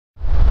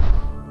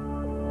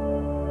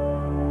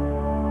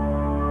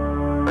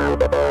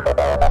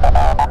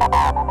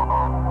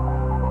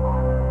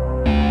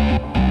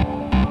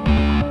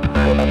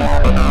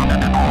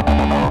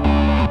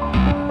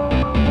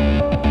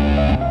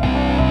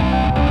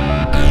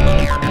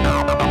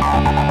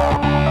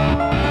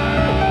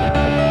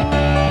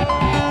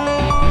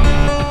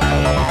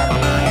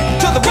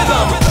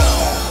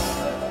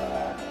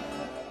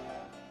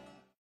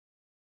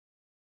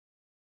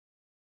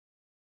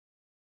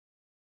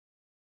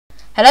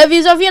Hello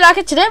viewers of you like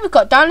it. Today we've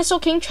got Dinosaur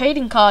King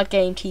trading card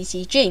game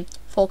TCG.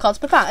 4 cards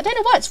per pack. I don't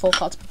know why it's 4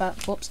 cards per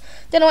pack. Whoops.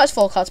 Don't know why it's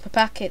 4 cards per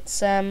pack.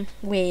 It's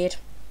weird.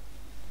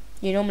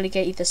 You normally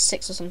get either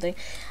 6 or something.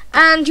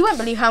 And you won't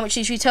believe how much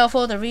these retail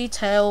for. The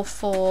retail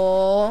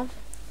for,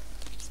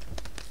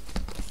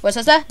 what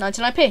says there?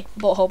 99p.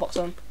 Bought a whole box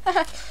of them.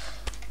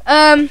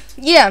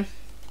 Yeah.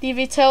 The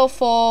retail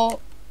for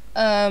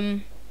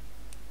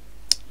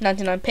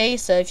 99p.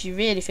 So if you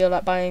really feel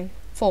like buying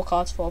 4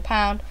 cards for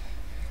 £1,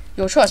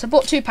 your choice. I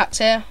bought 2 packs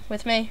here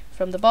with me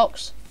from the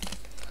box.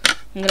 I'm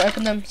going to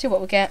open them, see what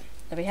we get.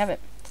 There we have it.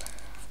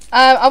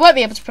 I won't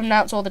be able to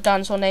pronounce all the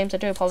dinosaur names. I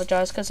do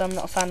apologise because I'm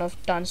not a fan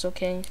of Dinosaur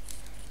King.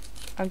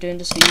 I'm doing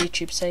this for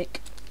YouTube's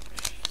sake.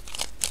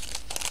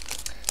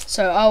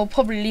 So I'll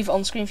probably leave it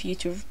on screen for you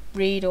to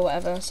read or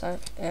whatever. So,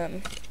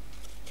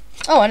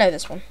 oh, I know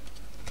this one.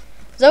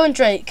 Zoe and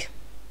Drake.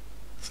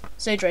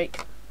 Zoe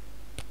Drake.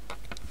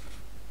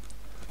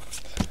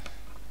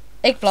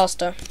 Egg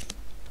Blaster.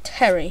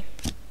 Terry.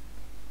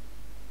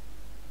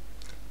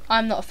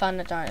 I'm not a fan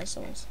of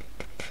dinosaurs.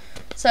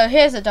 So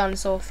here's a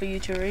dinosaur for you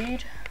to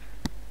read.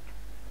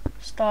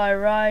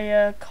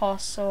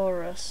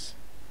 Styracosaurus.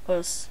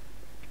 I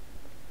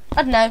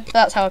don't know, but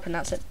that's how I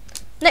pronounce it.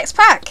 Next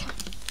pack!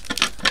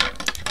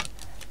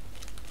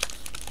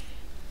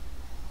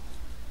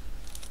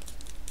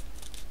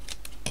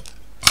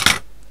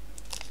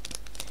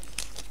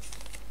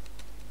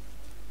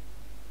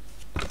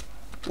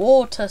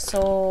 Water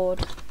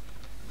Sword.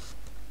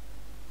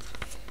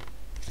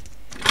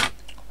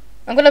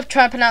 I'm going to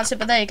try and pronounce it,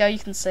 but there you go, you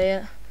can see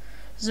it.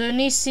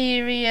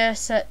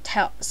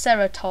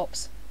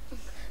 Zuniceratops.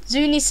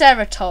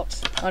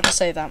 Zuniceratops. I'll just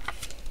say that.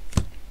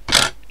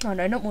 Oh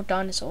no, not more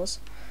dinosaurs.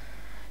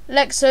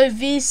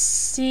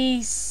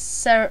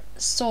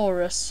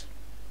 Lexovicisaurus.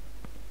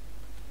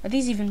 Are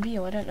these even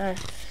real? I don't know.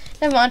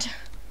 Never mind.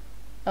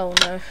 Oh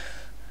no.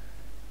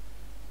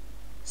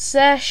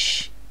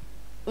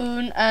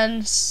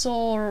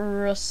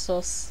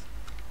 Seshunansaurus.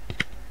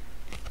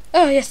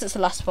 Oh yes, that's the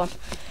last one.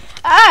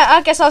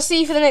 I guess I'll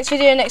see you for the next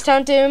video next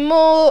time doing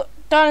more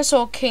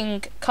Dinosaur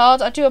King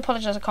cards. I do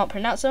apologise I can't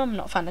pronounce them. I'm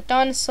not a fan of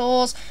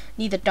dinosaurs.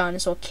 Neither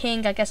Dinosaur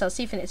King. I guess I'll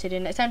see you for the next video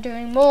next time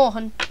doing more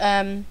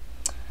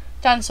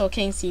Dinosaur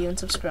King. See you and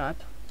subscribe.